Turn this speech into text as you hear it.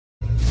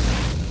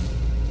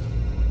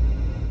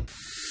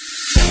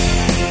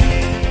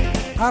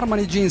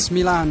Armani Jeans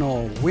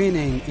Milano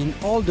winning in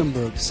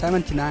Oldenburg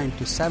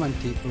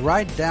 79-70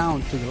 right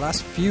down to the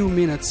last few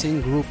minutes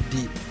in Group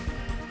D.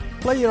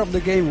 Player of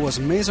the game was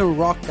Mason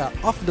Rocca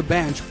off the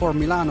bench for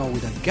Milano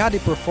with a gaudy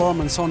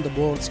performance on the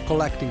boards,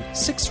 collecting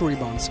 6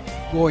 rebounds,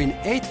 going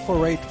 8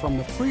 for 8 from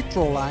the free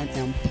throw line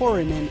and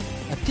pouring in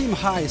a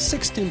team-high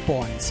 16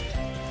 points.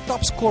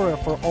 Top scorer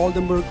for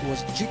Oldenburg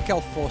was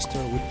Jikel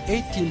Foster with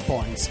 18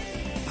 points.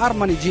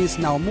 Armani Jeans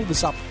now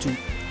moves up to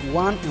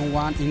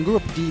 1-1 in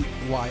Group D,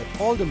 while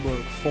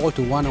Oldenburg fall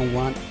to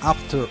 1-1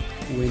 after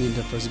winning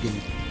the first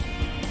game.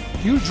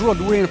 Huge road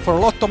win for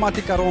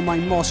Lottomatica Roma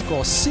in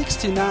Moscow,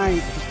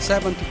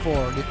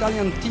 69-74. The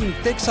Italian team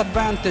takes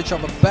advantage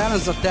of a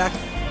balanced attack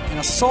and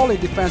a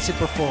solid defensive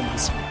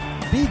performance.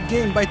 Big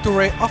game by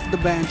Touré off the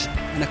bench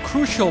and a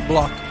crucial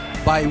block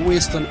by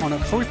Winston on a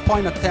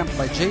 3-point attempt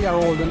by J.R.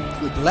 Olden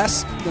with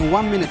less than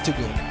 1 minute to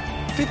go.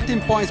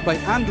 15 points by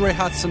Andre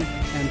Hudson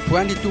and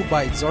 22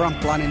 by Zoran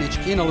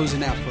Planinic in a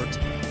losing effort.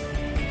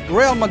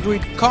 Real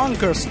Madrid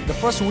conquers the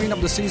first win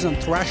of the season,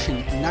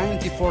 thrashing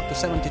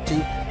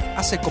 94-72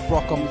 ASECO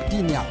Procom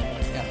Gdynia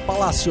at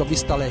Palacio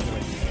Vista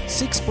Alegre.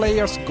 6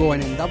 players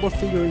going in double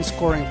figure in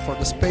scoring for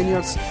the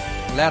Spaniards,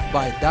 led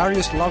by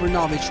Darius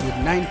Lavrinovic with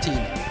 19.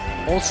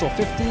 Also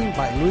 15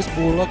 by Luis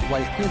Bullock,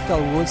 while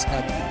Quintel Woods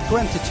had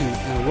 22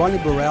 and Ronnie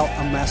Burrell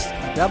amassed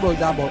a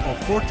double-double of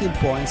 14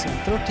 points and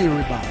 13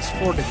 rebounds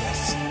for the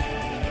guests.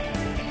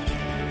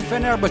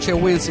 Fenerbahce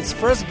wins its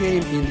first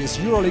game in this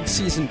Euroleague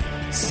season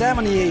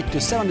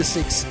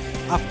 78-76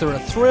 after a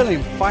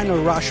thrilling final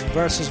rush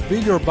versus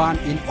Villeurbanne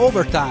in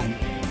overtime.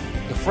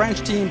 The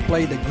French team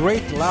played a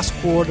great last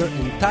quarter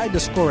and tied the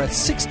score at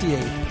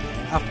 68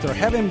 after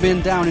having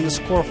been down in the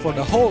score for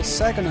the whole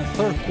second and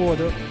third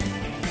quarter,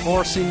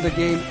 forcing the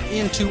game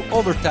into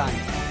overtime.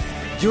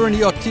 During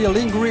the OT,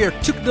 Lynn Greer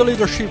took the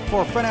leadership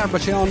for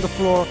Fenerbahce on the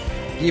floor,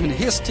 giving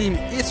his team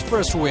its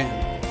first win.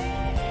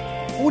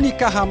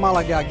 Unicaja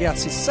Malaga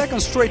gets its second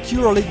straight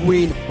Euroleague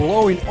win,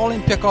 blowing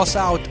Olympiacos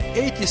out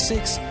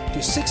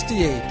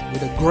 86-68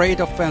 with a great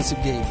offensive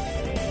game.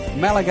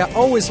 Malaga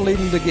always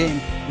leading the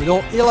game, with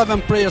all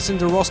 11 players in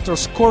the roster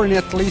scoring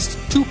at least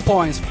 2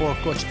 points for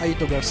coach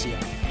Aito Garcia.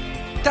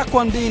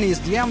 Taquandini is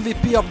the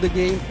MVP of the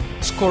game,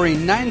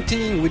 scoring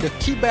 19 with the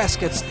key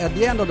baskets at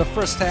the end of the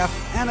first half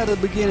and at the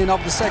beginning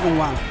of the second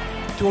one,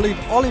 to leave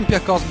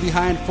Olympiacos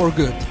behind for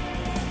good.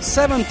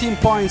 17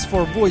 points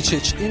for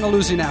Vujicic in a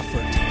losing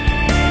effort.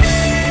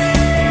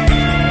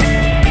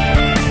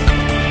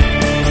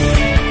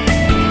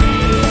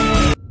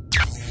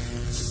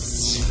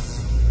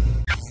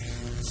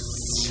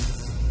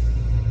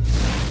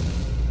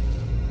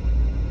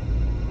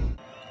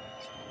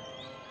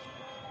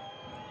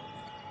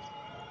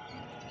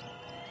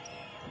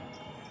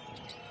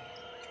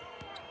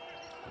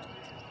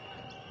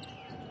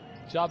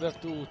 Jabber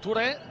to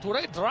Touré.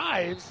 Touré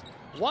drives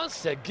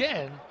once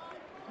again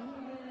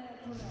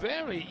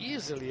very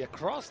easily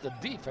across the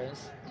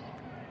defense.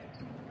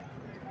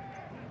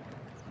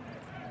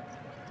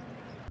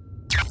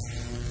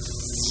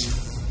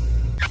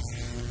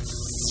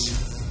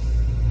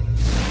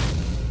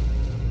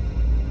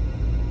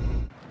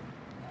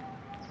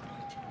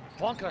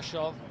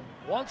 Vonkrashov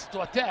wants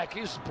to attack,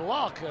 his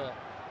block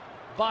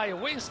by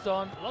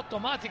Winston.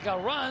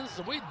 Lottomatica runs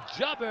with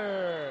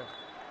Jabber.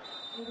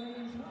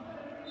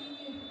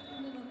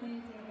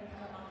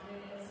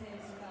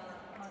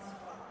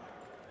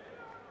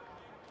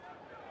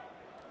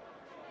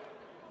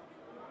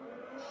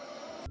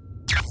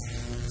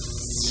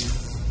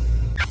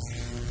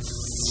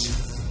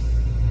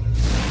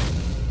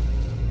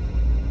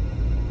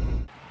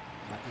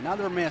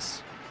 Another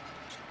miss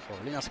for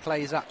Linas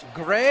Kleiza.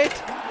 Great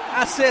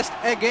assist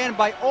again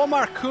by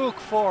Omar Cook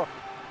for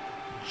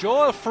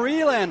Joel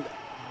Freeland.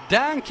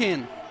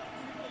 Duncan.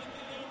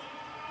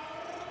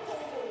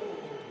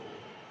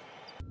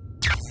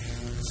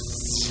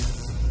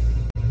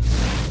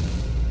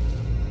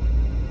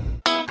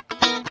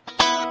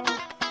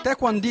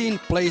 Taquandine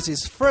plays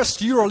his first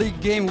Euroleague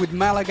game with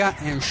Malaga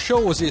and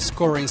shows his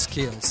scoring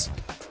skills.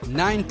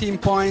 19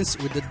 points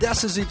with the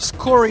decisive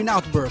scoring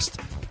outburst.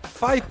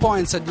 5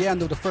 points at the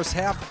end of the first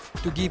half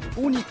to give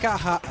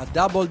Unicaja a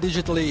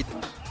double-digit lead,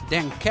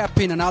 then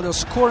capping another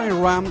scoring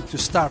run to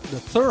start the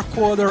third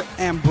quarter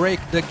and break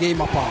the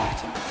game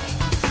apart.